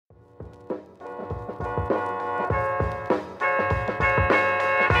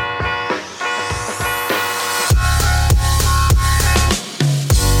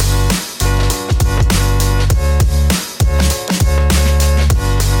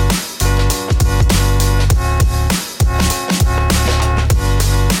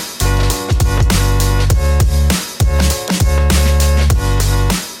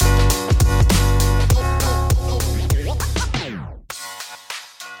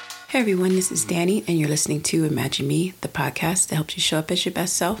Hey everyone, this is Danny, and you're listening to Imagine Me, the podcast that helps you show up as your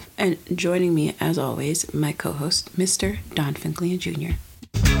best self. And joining me, as always, my co-host, Mr. Don Finkley Jr.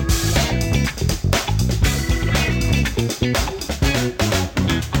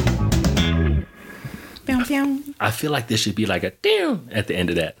 I feel like there should be like a damn at the end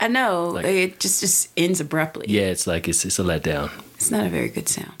of that. I know, like, it just ends abruptly. Yeah, it's like it's a letdown. It's not a very good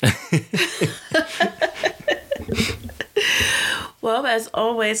sound. Well, as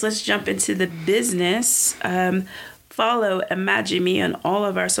always, let's jump into the business. Follow Imagine Me on all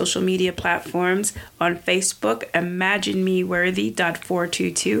of our social media platforms. On Facebook,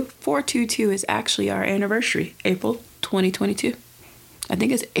 imaginemeworthy.422. 422 is actually our anniversary, April 2022. I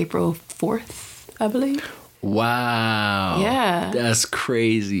think it's April 4th, I believe. Wow. Yeah. That's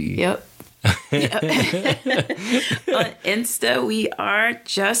crazy. Yep. On Insta, we are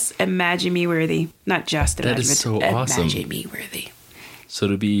just Imagine Me Worthy. Not just Imagine Me. That is so awesome. Imagine Me Worthy. So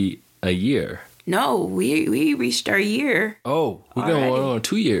to be a year. No, we reached our year. Oh, we're going on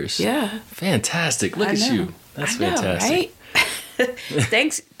 2 years. Yeah. Fantastic. Look at you. That's fantastic.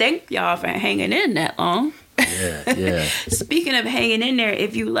 Right? Thank y'all for hanging in that long. Yeah. Speaking of hanging in there,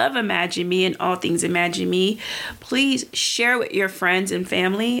 if you love Imagine Me and all things Imagine Me, please share with your friends and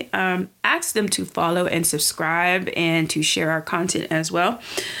family. Ask them to follow and subscribe and to share our content as well.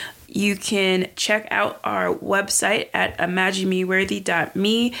 You can check out our website at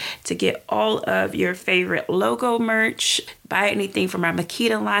imaginemeworthy.me to get all of your favorite logo merch. Buy anything from our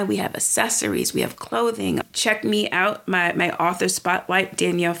Makita line. We have accessories. We have clothing. Check me out, my author spotlight,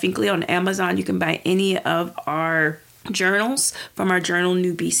 Danielle Finkley, on Amazon. You can buy any of our journals from our Journal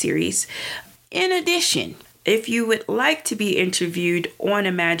Newbie series. In addition, if you would like to be interviewed on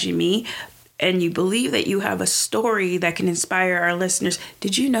Imagine Me, and you believe that you have a story that can inspire our listeners.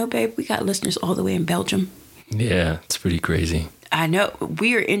 Did you know, babe, we got listeners all the way in Belgium? Yeah, it's pretty crazy. I know.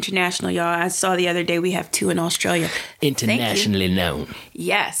 We are international, y'all. I saw the other day we have 2 in Australia. Internationally known.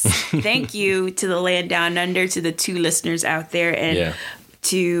 Yes. Thank you to the land down under, to the 2 listeners out there. And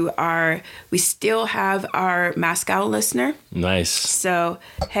we still have our Moscow listener. Nice. So,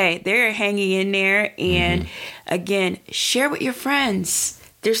 hey, they're hanging in there. And again, share with your friends.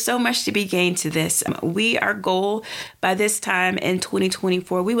 There's so much to be gained to this. Our goal by this time in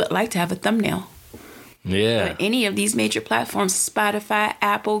 2024, we would like to have a thumbnail. Yeah. On any of these major platforms, Spotify,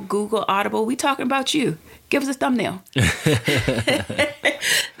 Apple, Google, Audible, we talking about you. Give us a thumbnail.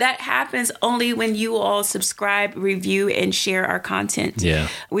 That happens only when you all subscribe, review, and share our content. Yeah.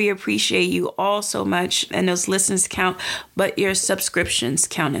 We appreciate you all so much, and those listens count, but your subscriptions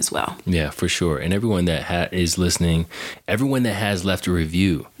count as well. Yeah, for sure. And everyone that is listening, everyone that has left a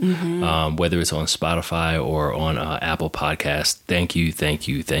review, whether it's on Spotify or on Apple Podcasts, thank you.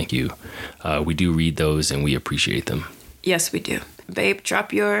 We do read those, and we appreciate them. Yes, we do. Babe,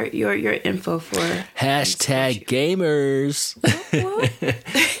 drop your info for #gamers.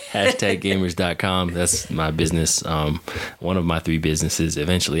 #gamers.com. That's my business. One of my 3 businesses.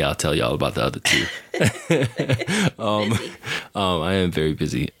 Eventually, I'll tell y'all about the other 2. I am very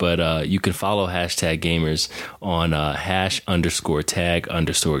busy, but you can follow #gamers on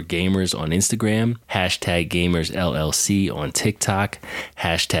 #tag_gamers on Instagram, #gamersllc on TikTok,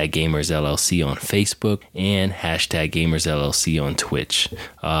 #gamersllc on Facebook, and #gamersllc on Twitch.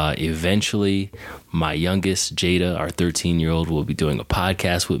 Eventually, my youngest, Jada, our 13-year-old, will be doing a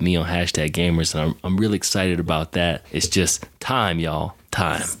podcast with me on #gamers, and I'm really excited about that. It's just time, y'all.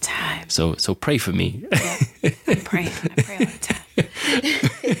 Time. It's time. So pray for me. Yeah, I'm praying. I pray all the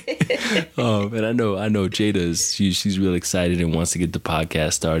time. And I know Jada she's real excited and wants to get the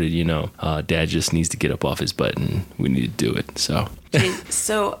podcast started. You know, Dad just needs to get up off his butt, and we need to do it. So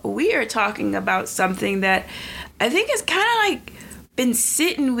we are talking about something that I think is kind of like been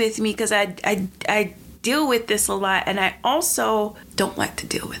sitting with me because I deal with this a lot, and I also don't like to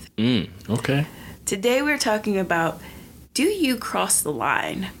deal with it. Okay. Today we're talking about, do you cross the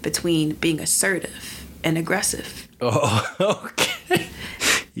line between being assertive and aggressive? Oh, okay.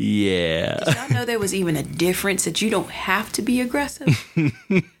 Yeah. Did y'all know there was even a difference, that you don't have to be aggressive?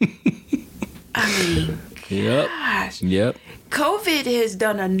 I mean, gosh. Yep. COVID has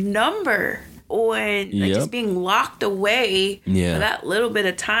done a number on just being locked away for that little bit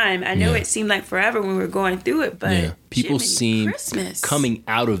of time. I know it seemed like forever when we were going through it, but people seem coming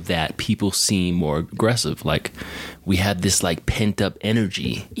out of that. People seem more aggressive. Like we have this like pent up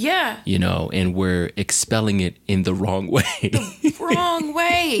energy. Yeah. You know, and we're expelling it in the wrong way. The wrong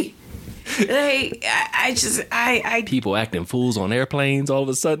way. Like I people acting fools on airplanes all of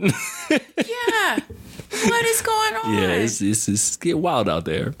a sudden. Yeah. What is going on? Yeah, it's get wild out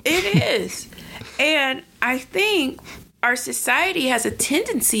there. It is. And I think our society has a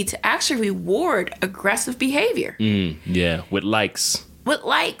tendency to actually reward aggressive behavior. Yeah, with likes. With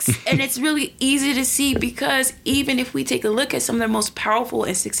likes. And it's really easy to see because even if we take a look at some of the most powerful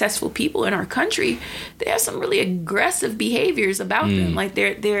and successful people in our country, they have some really aggressive behaviors about them. Like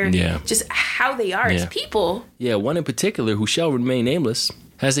they're just how they are as people. Yeah, one in particular who shall remain nameless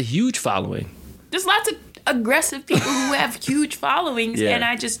has a huge following. There's lots of aggressive people who have huge followings, and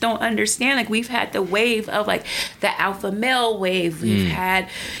I just don't understand. Like, we've had the wave of like the alpha male wave. We've had,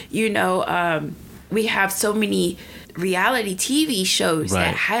 we have so many reality TV shows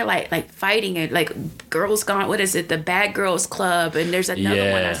that highlight like fighting and like Girls Gone, what is it, the Bad Girls Club, and there's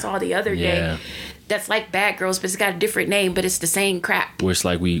another one I saw the other day that's like Bad Girls, but it's got a different name, but it's the same crap. Where it's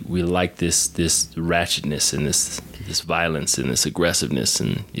like we like this ratchetness and this violence and this aggressiveness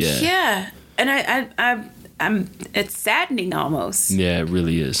and and I'm it's saddening almost. Yeah, it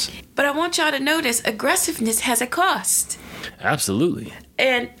really is. But I want y'all to notice aggressiveness has a cost. Absolutely.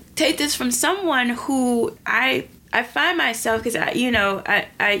 And take this from someone who I find myself, because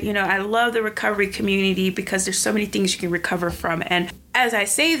I love the recovery community because there's so many things you can recover from. And as I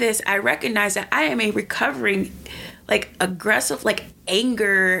say this, I recognize that I am a recovering, like, aggressive, like,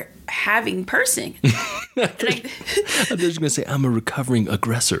 anger having person. I thought you were gonna say I'm a recovering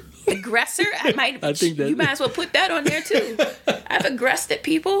aggressor. Aggressor? I think that you might as well put that on there too. I've aggressed at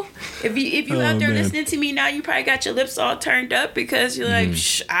people. If you out there listening to me now, you probably got your lips all turned up because you're like,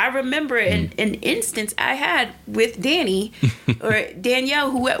 I remember an instance I had with Danny or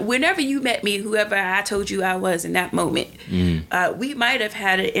Danielle, whenever you met me, whoever I told you I was in that moment, we might have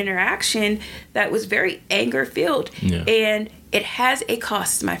had an interaction that was very anger filled, and it has a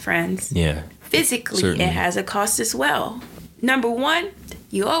cost, my friends. Yeah. Physically, certainly. It has a cost as well. Number one,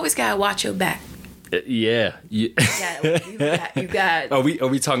 you always gotta watch your back. You got. Are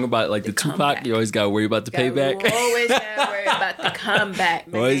we talking about like the Tupac? Back. You always gotta worry about the payback. You always gotta worry about the comeback.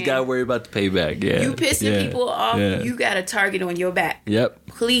 Man. Always gotta worry about the payback. Yeah. You pissing people off. Yeah. You got a target on your back. Yep.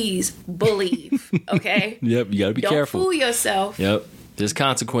 Please believe. Okay. Yep. You gotta be careful. Don't fool yourself. Yep. There's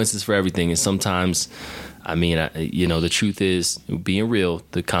consequences for everything, and sometimes, the truth is, being real,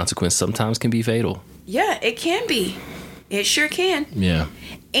 the consequence sometimes can be fatal. Yeah, it can be. It sure can. Yeah.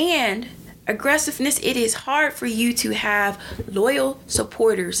 And aggressiveness, it is hard for you to have loyal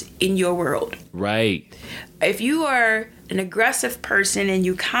supporters in your world. Right. If you are an aggressive person and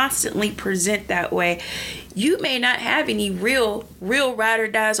you constantly present that way, you may not have any real ride or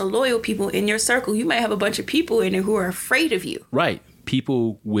dies or loyal people in your circle. You might have a bunch of people in it who are afraid of you. Right.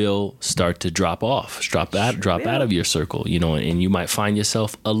 People will start to drop out of your circle, and you might find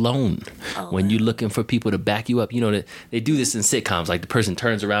yourself alone when you're looking for people to back you up. They do this in sitcoms, like the person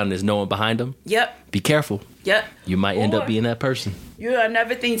turns around and there's no one behind them. Yep. Be careful. Yep. You might end up being that person.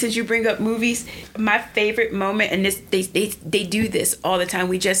 Another thing, since you bring up movies, my favorite moment, and this they do this all the time.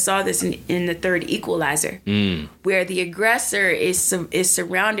 We just saw this in the third Equalizer, where the aggressor is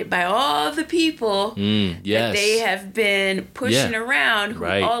surrounded by all the people that they have been pushing around, who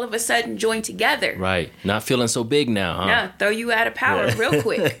all of a sudden join together. Right. Not feeling so big now, huh? No, throw you out of power real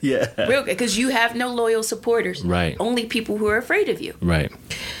quick. Real quick, because you have no loyal supporters. Right. Only people who are afraid of you. Right.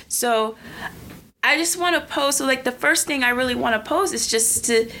 So I just want to pose, so like the first thing I really want to pose is just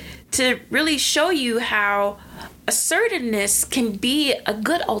to really show you how assertiveness can be a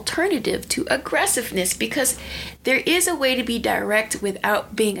good alternative to aggressiveness, because there is a way to be direct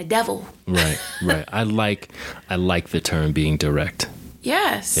without being a devil. Right. I like the term being direct.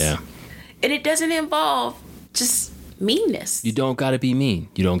 Yes. Yeah. And it doesn't involve just meanness. You don't got to be mean.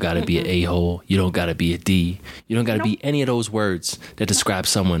 You don't got to be an a-hole. You don't got to be a D. You don't got to be any of those words that describe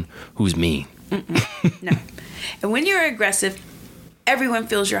someone who's mean. No. And when you're aggressive, everyone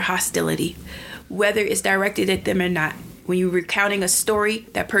feels your hostility, whether it's directed at them or not. When you're recounting a story,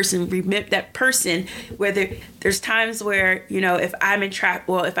 that person, whether there's times where, if I'm in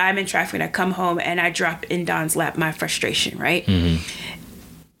traffic and I come home and I drop in Don's lap my frustration, right? Mm-hmm.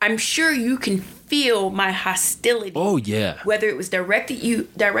 I'm sure you can feel my hostility. Oh, yeah. Whether it was directed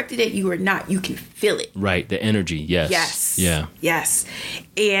at you or not, you can feel it. Right. The energy. Yes. Yes. Yeah. Yes.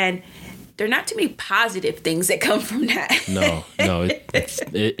 And there are not too many positive things that come from that. No.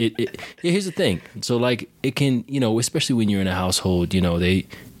 Here's the thing. So, like, it can, especially when you're in a household,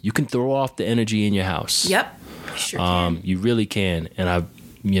 you can throw off the energy in your house. Yep. Sure can. You really can. And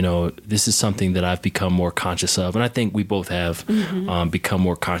this is something that I've become more conscious of. And I think we both have become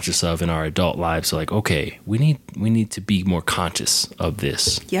more conscious of in our adult lives. So, like, okay, we need to be more conscious of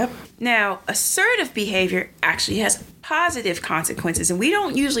this. Yep. Now, assertive behavior actually has positive consequences. And we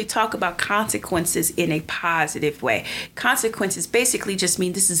don't usually talk about consequences in a positive way. Consequences basically just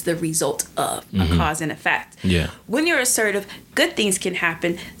mean this is the result of a cause and effect. Yeah. When you're assertive, good things can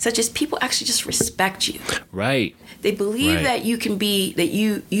happen, such as people actually just respect you. Right. They believe Right. that you can be, that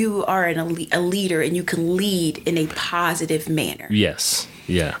you are a leader and you can lead in a positive manner. Yes.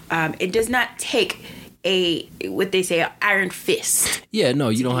 Yeah. It does not take what they say, an iron fist. Yeah, no,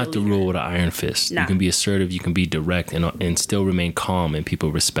 you don't have to rule with an iron fist. Nah. You can be assertive, you can be direct, and still remain calm, and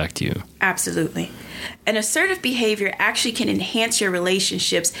people respect you. Absolutely. An assertive behavior actually can enhance your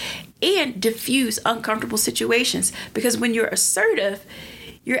relationships and diffuse uncomfortable situations, because when you're assertive,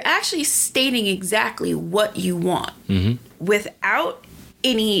 you're actually stating exactly what you want without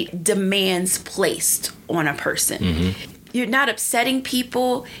any demands placed on a person. You're not upsetting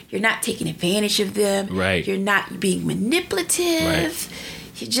people. You're not taking advantage of them. Right. You're not being manipulative. Right.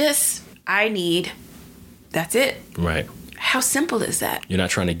 You just, I need, that's it. Right. How simple is that? You're not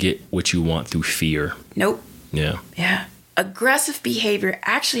trying to get what you want through fear. Nope. Yeah. Yeah. Aggressive behavior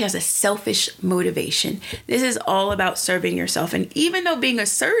actually has a selfish motivation. This is all about serving yourself. And even though being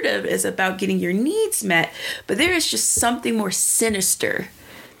assertive is about getting your needs met, but there is just something more sinister,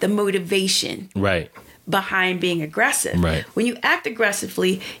 the motivation Right. behind being aggressive. Right. When you act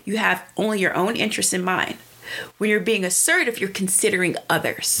aggressively, you have only your own interests in mind. When you're being assertive, you're considering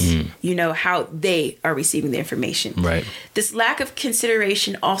others. You know, how they are receiving the information. Right. This lack of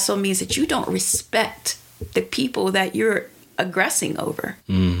consideration also means that you don't respect the people that you're aggressing over.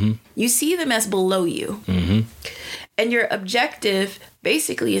 You see them as below you. And your objective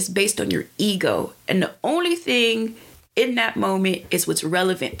basically is based on your ego. And the only thing in that moment is what's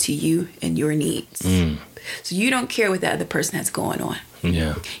relevant to you and your needs. So you don't care what the other person has going on.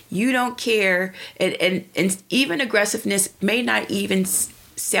 Yeah. You don't care. And even aggressiveness may not even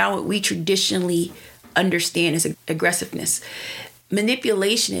sound what we traditionally understand as aggressiveness.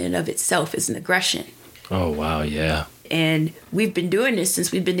 Manipulation in and of itself is an aggression. Oh, wow. Yeah. And we've been doing this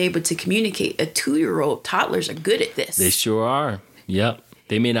since we've been able to communicate. A 2-year-old, toddlers are good at this. They sure are. Yep.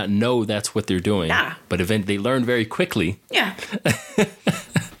 They may not know that's what they're doing, but they learn very quickly. Yeah.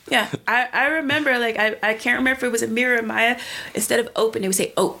 Yeah. I remember, like, I can't remember if it was Amira or Maya. Instead of open, they would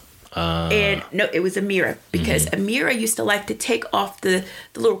say, oh. And no, it was Amira, because Amira used to like to take off the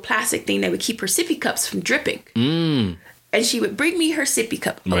little plastic thing that would keep her sippy cups from dripping. And she would bring me her sippy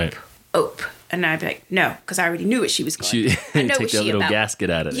cup. Right. Ope. And I'd be like, no, because I already knew what she was going to do. I know take what that she little about. gasket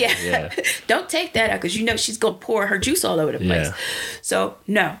out of Yeah. there. Yeah. Don't take that out, because you know she's going to pour her juice all over the place. Yeah. So,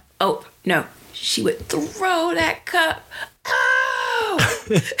 no. Oh, no. She would throw that cup. Oh!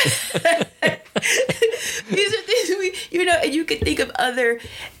 These are things and you can think of other,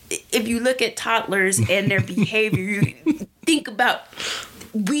 if you look at toddlers and their behavior, you think about,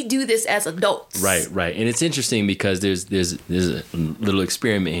 we do this as adults. Right. And it's interesting because there's a little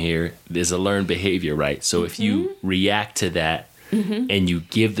experiment here. There's a learned behavior, right? So if you react to that and you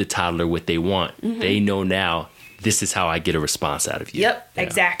give the toddler what they want, they know now, this is how I get a response out of you. Yep, Yeah.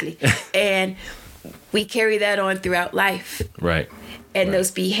 exactly. And we carry that on throughout life. Right. And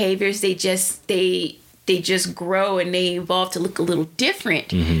those behaviors, they just grow and they evolve to look a little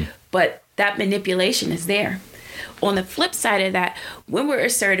different. But that manipulation is there. On the flip side of that, when we're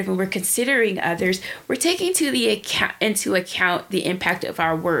assertive and we're considering others, we're taking into account the impact of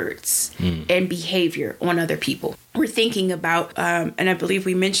our words and behavior on other people. We're thinking about, and I believe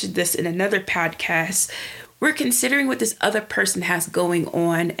we mentioned this in another podcast, we're considering what this other person has going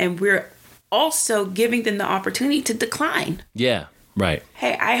on, and we're also giving them the opportunity to decline. Yeah. Right.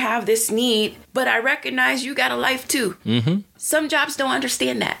 Hey, I have this need, but I recognize you got a life too. Some jobs don't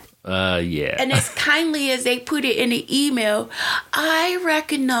understand that. Yeah. And as kindly as they put it in the email, I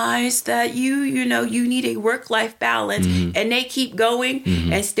recognize that you need a work-life balance, and they keep going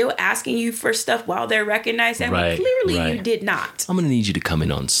and still asking you for stuff while they're recognizing that Right, clearly right. you did not. I'm going to need you to come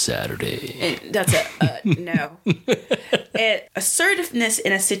in on Saturday. And that's no. And assertiveness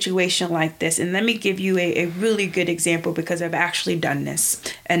in a situation like this, and let me give you a really good example because I've actually done this,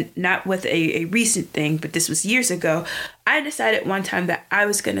 and not with a recent thing, but this was years ago. I decided one time that I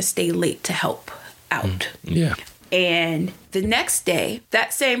was going to stay late to help out. Yeah. And the next day,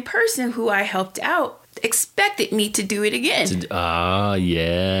 that same person who I helped out expected me to do it again.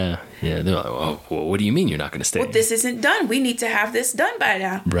 Yeah. They're like, oh, well, what do you mean you're not going to stay? Well, this isn't done. We need to have this done by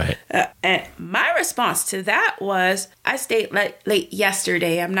now. Right. And my response to that was, I stayed late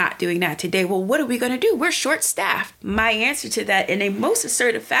yesterday. I'm not doing that today. Well, what are we going to do? We're short-staffed. My answer to that, in a most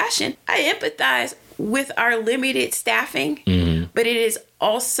assertive fashion, I empathize with our limited staffing, but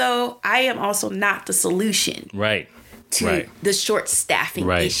I am also not the solution. Right. to Right. the short staffing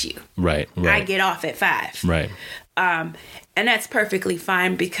Right. issue. Right. Right. I get off at 5. Right. And that's perfectly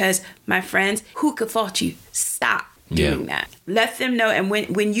fine because, my friends, who could fault you? Stop doing that. Let them know. And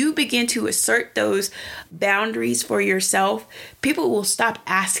when you begin to assert those boundaries for yourself, people will stop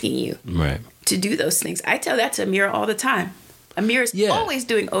asking you Right. to do those things. I tell that to Amira all the time. Amira's always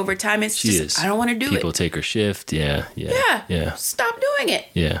doing overtime. It's She just, is. I don't want to do People it. take her shift. Yeah. Yeah. Yeah. Stop doing it.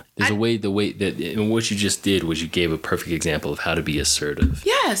 Yeah. There's the way that, and what you just did was you gave a perfect example of how to be assertive.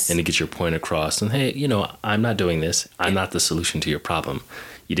 Yes. And to get your point across. And hey, I'm not doing this. I'm not the solution to your problem.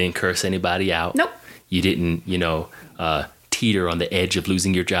 You didn't curse anybody out. Nope. You didn't, teeter on the edge of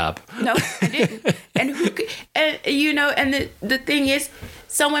losing your job. No, I didn't. And who could, and and the thing is,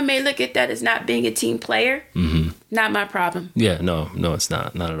 someone may look at that as not being a team player. Mm-hmm. Not my problem. Yeah, no, it's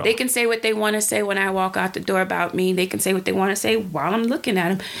not at all. They can say what they want to say when I walk out the door about me. They can say what they want to say while I'm looking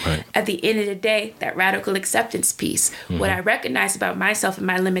at them. Right. At the end of the day, that radical acceptance piece, what I recognize about myself and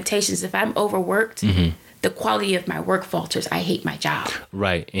my limitations, if I'm overworked, the quality of my work falters. I hate my job.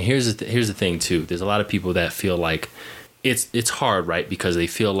 Right. And here's the thing too. There's a lot of people that feel like it's hard, right? Because they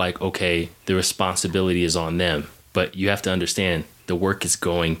feel like, okay, the responsibility is on them. But you have to understand the work is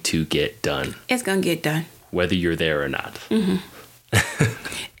going to get done. It's going to get done. Whether you're there or not.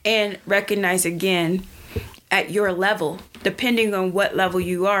 And recognize again, at your level, depending on what level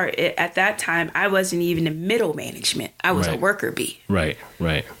you are, at that time, I wasn't even in middle management. I was a worker bee. Right.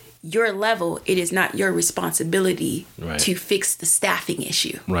 Your level, it is not your responsibility Right. to fix the staffing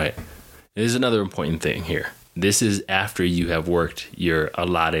issue. Right. There's another important thing here. This is after you have worked your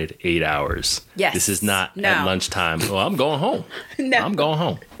allotted 8 hours. Yes. This is not No. at lunchtime. Well, I'm going home. No. I'm going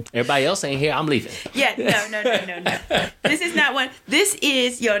home. Everybody else ain't here. I'm leaving. Yeah, no. This is not one. This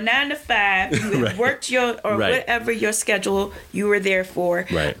is your 9 to 5. You have worked whatever your schedule you were there for.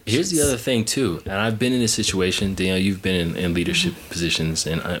 Right. Here's the other thing too, and I've been in this situation. Danielle, you've been in leadership positions,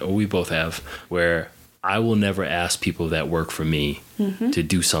 and we both have, where I will never ask people that work for me to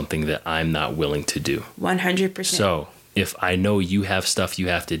do something that I'm not willing to do. 100%. So if I know you have stuff you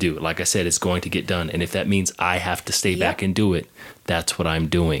have to do, like I said, it's going to get done. And if that means I have to stay back and do it, that's what I'm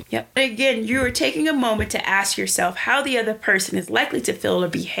doing. Yep. Again, you are taking a moment to ask yourself how the other person is likely to feel or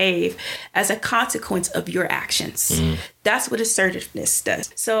behave as a consequence of your actions. That's what assertiveness does.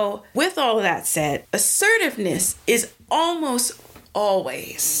 So with all of that said, assertiveness is almost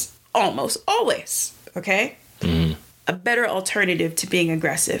always, okay? A better alternative to being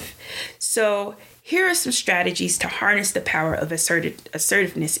aggressive. So here are some strategies to harness the power of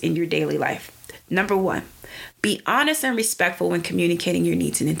assertiveness in your daily life. Number 1, be honest and respectful when communicating your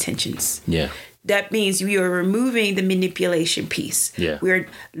needs and intentions. Yeah. That means we are removing the manipulation piece. Yeah. We're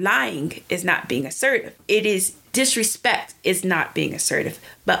lying is not being assertive. It is disrespect is not being assertive.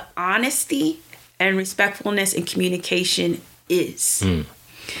 But honesty and respectfulness in communication is.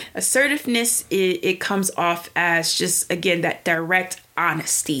 Assertiveness, it comes off as just, again, that direct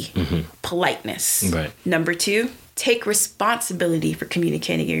honesty, politeness. Right. Number 2, take responsibility for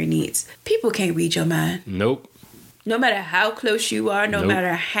communicating your needs. People can't read your mind. Nope. No matter how close you are, no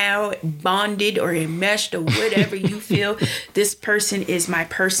matter how bonded or enmeshed or whatever you feel, this person is my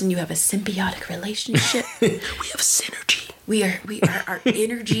person. You have a symbiotic relationship. We have synergy. Our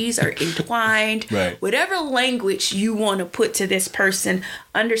energies are entwined. Right. Whatever language you want to put to this person,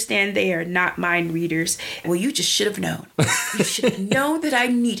 understand they are not mind readers. Well, you just should have known. You should have known that I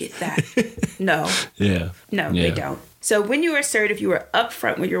needed that. No. Yeah. No, they don't. So when you are assertive, you are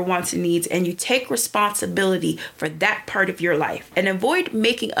upfront with your wants and needs, and you take responsibility for that part of your life and avoid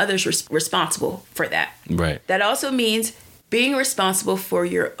making others responsible for that. Right. That also means being responsible for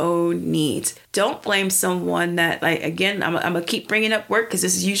your own needs. Don't blame someone that, like, again, I'm going to keep bringing up work because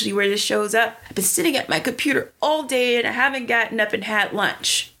this is usually where this shows up. I've been sitting at my computer all day and I haven't gotten up and had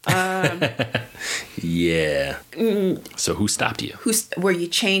lunch. Yeah. So who stopped you? Were you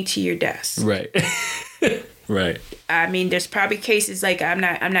chained to your desk? Right. Right. I mean, there's probably cases like I'm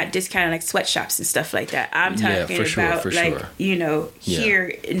not discounting like sweatshops and stuff like that. I'm talking about here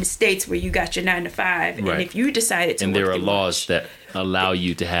in the States where you got your 9 to 5, and if you decided to, and there are laws that allow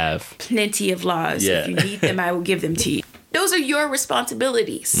you to have plenty of laws. Yeah. If you need them, I will give them to you. Those are your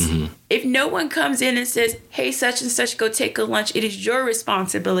responsibilities. If no one comes in and says, hey, such and such, go take a lunch, it is your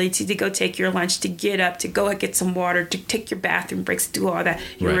responsibility to go take your lunch, to get up, to go and get some water, to take your bathroom breaks, do all that.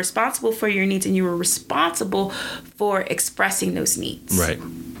 You're responsible for your needs, and you are responsible for expressing those needs.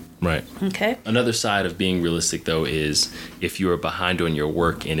 Right. Okay. Another side of being realistic, though, is if you are behind on your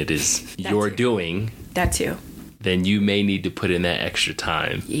work and it is your doing, That too. then you may need to put in that extra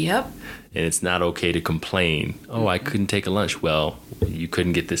time. Yep. And it's not okay to complain. Oh, I couldn't take a lunch. Well, you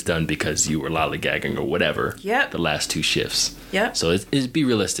couldn't get this done because you were lollygagging or whatever. Yep. The last 2 shifts. Yep. So it's be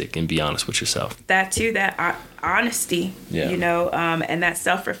realistic and be honest with yourself. That too, that honesty, Yeah. you know, and that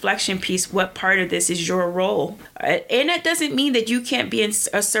self-reflection piece. What part of this is your role? And that doesn't mean that you can't be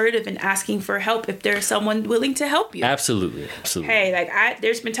assertive in asking for help if there's someone willing to help you. Absolutely. Absolutely. Hey, like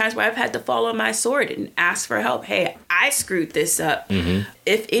there's been times where I've had to fall on my sword and ask for help. Hey, I screwed this up.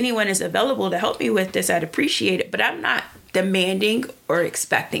 If anyone is available to help me with this, I'd appreciate it. But I'm not demanding or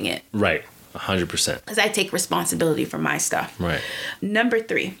expecting it. Right. 100%. Because I take responsibility for my stuff. Right. Number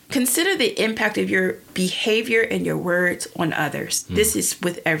 3, consider the impact of your behavior and your words on others. This is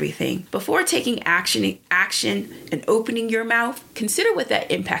with everything. Before taking action and opening your mouth, consider what that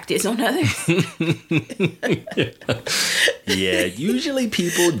impact is on others. Yeah, usually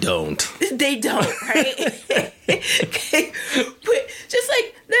people don't. They don't, right? Okay. But just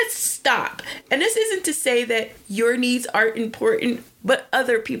like, let's stop. And this isn't to say that your needs aren't important, but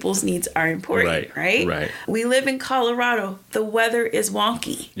other people's needs are important, right? Right. We live in Colorado. The weather is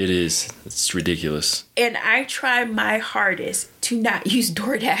wonky. It is. It's ridiculous. And I try my hardest to not use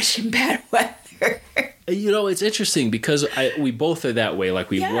DoorDash in bad weather. You know, it's interesting because we both are that way. Like,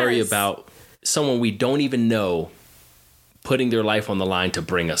 we worry Yes. about someone we don't even know putting their life on the line to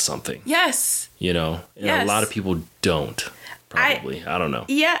bring us something. Yes. You know? And Yes. a lot of people don't. Probably. I don't know.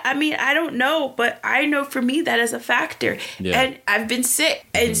 Yeah, I mean, I don't know, but I know for me that is a factor. Yeah. And I've been sick.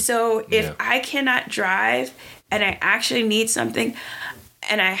 And so if Yeah. I cannot drive and I actually need something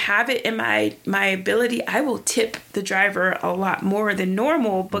and I have it in my ability, I will tip the driver a lot more than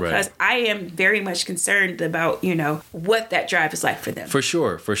normal because Right. I am very much concerned about, you know, what that drive is like for them. For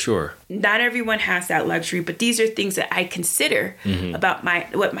sure. For sure. Not everyone has that luxury, but these are things that I consider about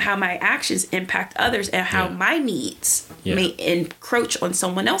how my actions impact others and how Yeah. my needs Yeah. may encroach on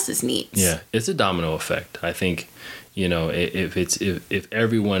someone else's needs. Yeah. It's a domino effect. I think, you know, if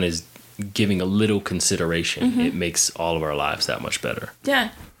everyone is giving a little consideration, it makes all of our lives that much better. Yeah.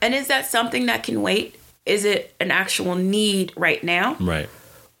 And is that something that can wait? Is it an actual need right now? Right.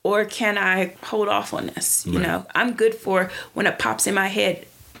 Or can I hold off on this? You Right. know, I'm good for when it pops in my head,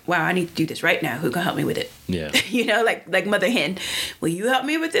 wow, I need to do this right now. Who can help me with it? Yeah. You know, like Mother Hen. Will you help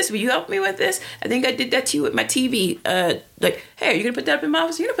me with this? Will you help me with this? I think I did that to you with my TV. Like, hey, are you going to put that up in my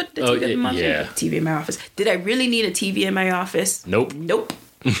office? You're going to put the TV up in my office? yeah. TV in my office. Did I really need a TV in my office? Nope. Nope.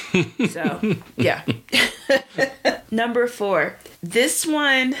 So, yeah. Number 4. This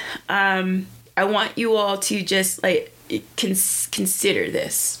one, I want you all to just like consider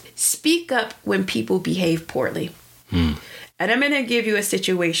this. Speak up when people behave poorly. And I'm going to give you a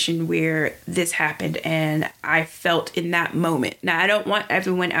situation where this happened and I felt in that moment. Now, I don't want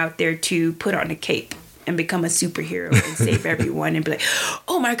everyone out there to put on a cape and become a superhero and save everyone and be like,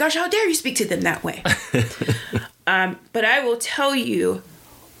 oh my gosh, how dare you speak to them that way? But I will tell you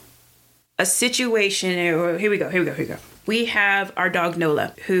a situation. Here we go. We have our dog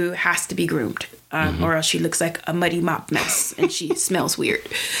Nola, who has to be groomed, or else she looks like a muddy mop mess and she smells weird.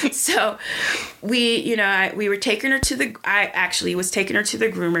 So we were taking her I actually was taking her to the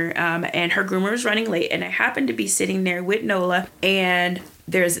groomer, and her groomer was running late, and I happened to be sitting there with Nola, and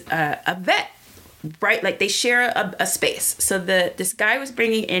there's a vet. Right, like they share a space. So this guy was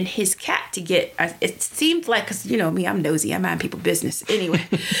bringing in his cat to get. It seemed like, cause you know me, I'm nosy. I mind people's business. Anyway,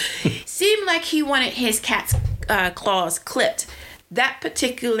 seemed like he wanted his cat's claws clipped. That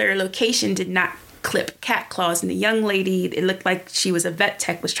particular location did not clip cat claws, and the young lady, it looked like she was a vet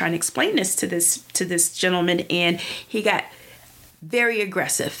tech, was trying to explain this to this gentleman, and he got very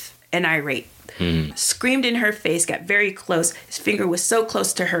aggressive and irate. Screamed in her face, got very close. His finger was so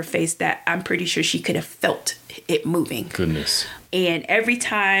close to her face that I'm pretty sure she could have felt it moving. Goodness. And every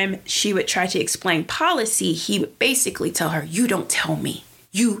time she would try to explain policy, he would basically tell her, you don't tell me.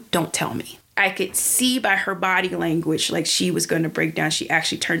 You don't tell me. I could see by her body language like she was going to break down. She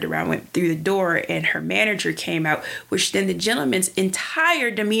actually turned around, went through the door, and her manager came out, which then the gentleman's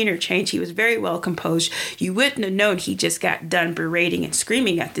entire demeanor changed. He was very well composed. You wouldn't have known he just got done berating and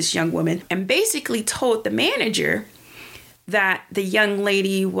screaming at this young woman, and basically told the manager that the young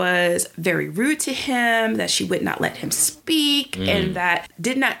lady was very rude to him, that she would not let him speak, and that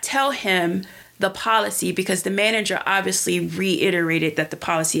did not tell him the policy, because the manager obviously reiterated that the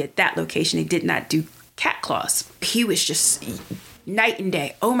policy at that location, they did not do cat claws. He was just night and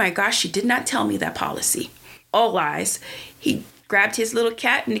day. Oh my gosh, she did not tell me that policy. All lies. He grabbed his little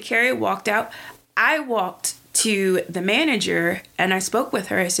cat in the carrier, walked out. I walked to the manager and I spoke with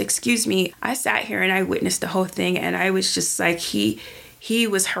her. I said, excuse me, I sat here and I witnessed the whole thing, and I was just like, he He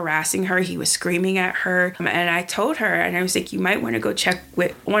was harassing her. He was screaming at her. And I told her, and I was like, you might want to go check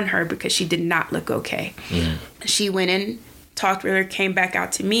on her because she did not look okay. She went in, talked with her, came back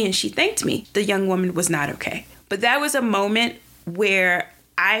out to me, and she thanked me. The young woman was not okay. But that was a moment where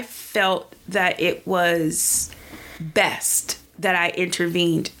I felt that it was best that I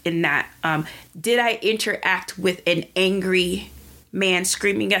intervened in that. Did I interact with an angry man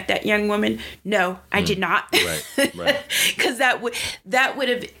screaming at that young woman? No, I did not. Right. Because that would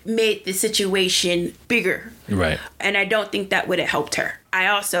have made the situation bigger. Right. And I don't think that would have helped her. I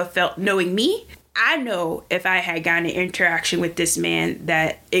also felt, knowing me, I know if I had gotten an interaction with this man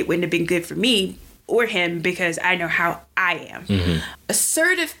that it wouldn't have been good for me or him, because I know how I am.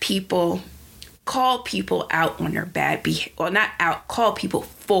 Assertive people call people out on their bad behavior. Well, not out, call people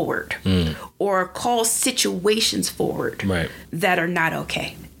forward or call situations forward that are not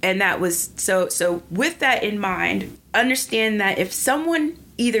okay. And that was so with that in mind, understand that if someone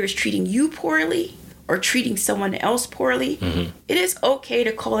either is treating you poorly or treating someone else poorly, it is okay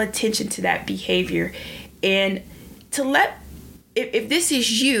to call attention to that behavior and to let, if this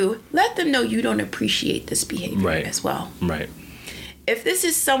is you, let them know you don't appreciate this behavior as well. Right. If this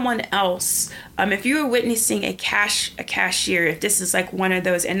is someone else, if you are witnessing a cashier, if this is like one of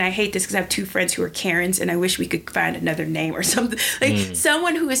those, and I hate this because I have two friends who are Karens, and I wish we could find another name or something, like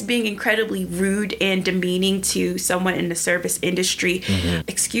someone who is being incredibly rude and demeaning to someone in the service industry.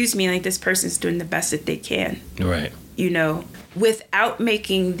 Excuse me, like this person's doing the best that they can. Right. You know, without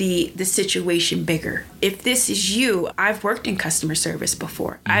making the situation bigger. If this is you, I've worked in customer service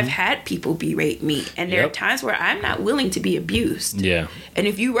before. I've had people berate me, and there are times where I'm not willing to be abused. Yeah. And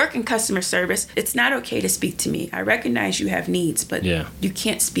if you work in customer service, it's not okay to speak to me. I recognize you have needs, but you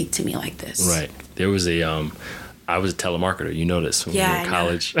can't speak to me like this. Right. There was I was a telemarketer. You know this when we were in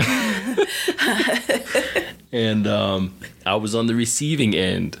college. And I was on the receiving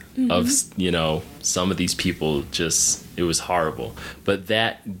end of, some of these people. Just, it was horrible. But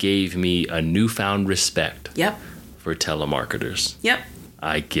that gave me a newfound respect for telemarketers.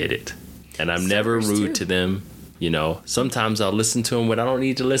 I get it. And I'm never rude to them. Sometimes I'll listen to them when I don't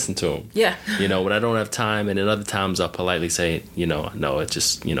need to listen to them. When I don't have time. And then other times I'll politely say, no, it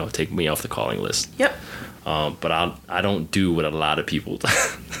just, take me off the calling list. But I don't do what a lot of people do.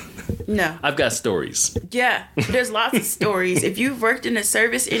 No. I've got stories. Yeah. There's lots of stories. If you've worked in the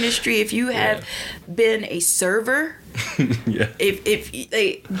service industry, if you have been a server,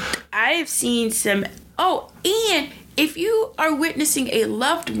 if I've seen some, and if you are witnessing a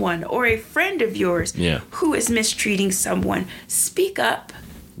loved one or a friend of yours who is mistreating someone, speak up.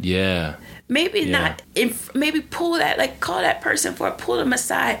 Yeah. Maybe not, maybe pull that, call that person pull them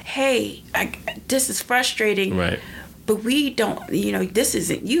aside. Hey, this is frustrating. Right. But we don't, this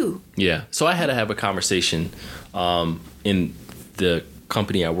isn't you. Yeah. So I had to have a conversation in the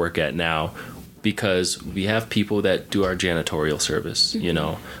company I work at now, because we have people that do our janitorial service,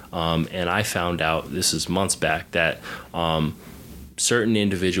 and I found out, this is months back, that certain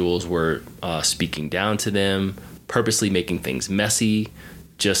individuals were speaking down to them, purposely making things messy,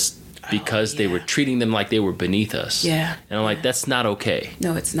 just because they were treating them like they were beneath us. And I'm like, that's not okay.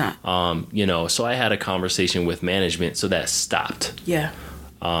 No, it's not. So I had a conversation with management, so that stopped.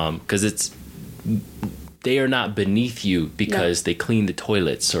 Because they are not beneath you because they clean the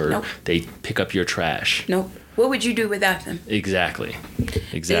toilets or they pick up your trash. What would you do without them? Exactly.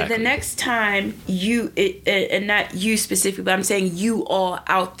 The next time and not you specifically, but I'm saying you all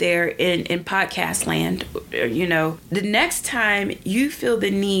out there in podcast land, the next time you feel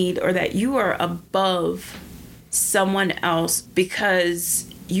the need or that you are above someone else because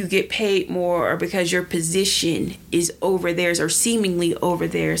you get paid more or because your position is over theirs or seemingly over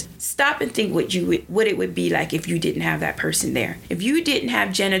theirs, stop and think what it would be like if you didn't have that person there. If you didn't have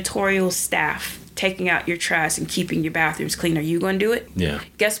janitorial staff taking out your trash and keeping your bathrooms clean, are you going to do it?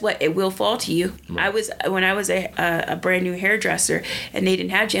 Guess what? It will fall to you. Right. When I was a brand new hairdresser and they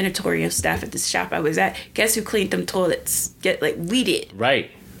didn't have janitorial staff at the shop I was at, guess who cleaned them toilets? We did.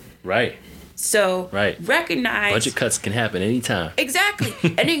 Right. So recognize budget cuts can happen anytime. Exactly.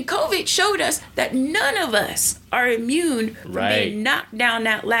 And then COVID showed us that none of us are immune from being knocked down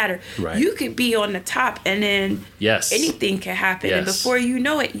that ladder. You could be on the top and then anything can happen. And before you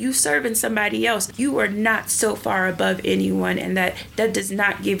know it, you serving somebody else. You are not so far above anyone, and that does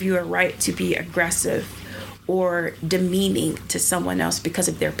not give you a right to be aggressive or demeaning to someone else because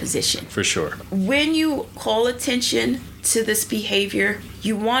of their position. For sure. When you call attention to this behavior,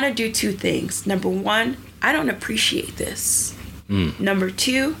 you want to do two things. Number one, I don't appreciate this. Number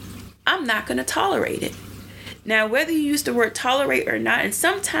two, I'm not going to tolerate it. Now, whether you use the word tolerate or not, and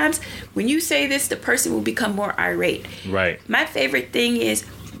sometimes when you say this, the person will become more irate. Right. My favorite thing is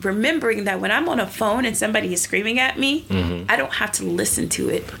remembering that when I'm on a phone and somebody is screaming at me, I don't have to listen to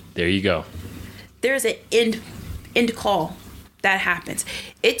it. There you go. There's an end call that happens.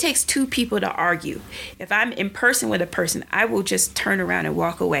 It takes two people to argue. If I'm in person with a person, I will just turn around and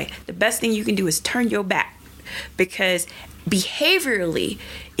walk away. The best thing you can do is turn your back, because behaviorally,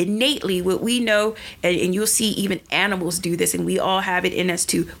 innately, what we know, and you'll see even animals do this, and we all have it in us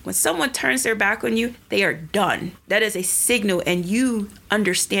too. When someone turns their back on you, they are done. That is a signal, and you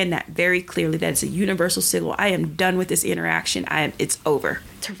understand that very clearly. That is a universal signal. I am done with this interaction. It's over.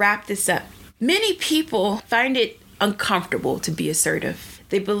 To wrap this up, many people find it uncomfortable to be assertive.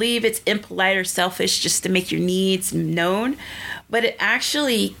 They believe it's impolite or selfish just to make your needs known, but it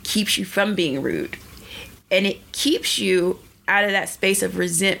actually keeps you from being rude. And it keeps you out of that space of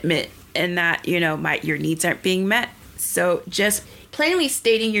resentment and that, your needs aren't being met. So just plainly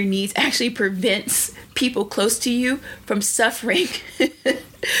stating your needs actually prevents people close to you from suffering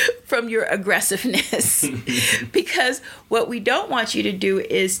from your aggressiveness. Because what we don't want you to do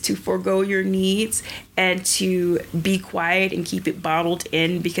is to forego your needs and to be quiet and keep it bottled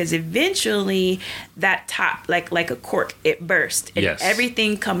in, because eventually that top, like a cork, it bursts and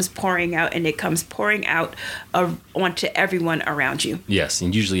everything comes pouring out, and it comes pouring out onto everyone around you. Yes,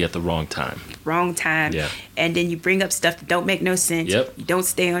 and usually at the wrong time. Wrong time. Yeah. And then you bring up stuff that don't make no sense. Yep. You don't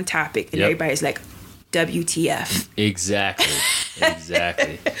stay on topic, and everybody's like, WTF. Exactly.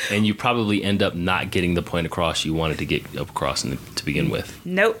 And you probably end up not getting the point across you wanted to get across to begin with.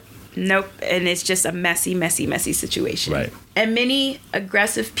 Nope. And it's just a messy situation. Right. And many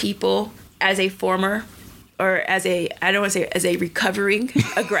aggressive people, as a former, or as a recovering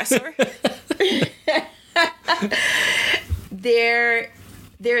aggressor,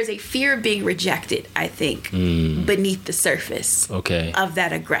 there is a fear of being rejected, I think, beneath the surface of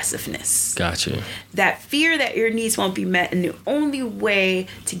that aggressiveness. Gotcha. That fear that your needs won't be met, and the only way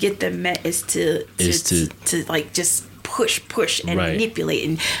to get them met is to like just push and manipulate,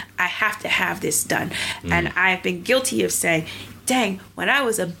 and I have to have this done. And I've been guilty of saying, dang, when I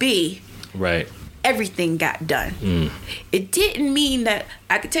was a B, everything got done. It didn't mean that.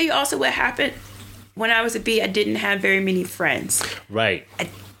 I could tell you also what happened. When I was a B, I didn't have very many friends. Right.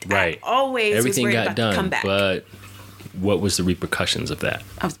 I always everything was worried got about done, the comeback. but what was the repercussions of that?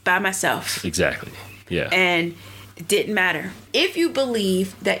 I was by myself. Exactly. Yeah. And it didn't matter. If you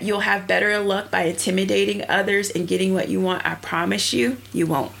believe that you'll have better luck by intimidating others and getting what you want, I promise you, you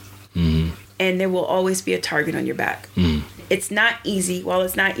won't. And there will always be a target on your back. It's not easy. While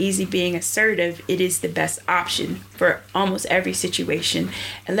it's not easy being assertive, it is the best option for almost every situation.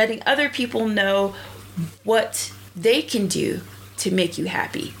 And letting other people know what they can do to make you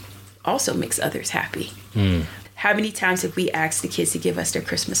happy also makes others happy. How many times have we asked the kids to give us their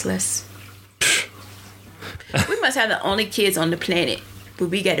Christmas list? We must have the only kids on the planet, but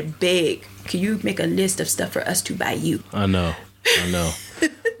we got to beg. Can you make a list of stuff for us to buy you? I know.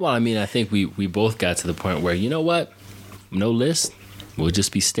 Well, I mean, I think we both got to the point where, you know what? No list. We'll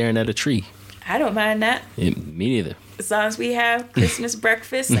just be staring at a tree. I don't mind that. Me neither. As long as we have Christmas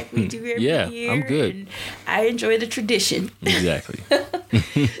breakfast like we do every year. I'm good. And I enjoy the tradition. Exactly.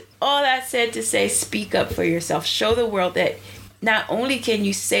 All that said to say, speak up for yourself. Show the world that not only can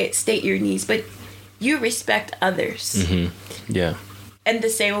you state your needs, but you respect others. Yeah. And the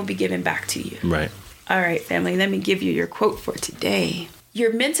same will be given back to you. Right. All right, family, let me give you your quote for today.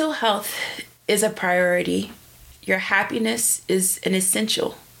 Your mental health is a priority. Your happiness is an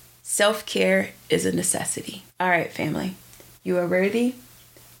essential. Self-care is a necessity. All right, family. You are worthy,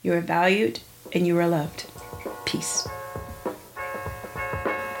 you are valued, and you are loved. Peace.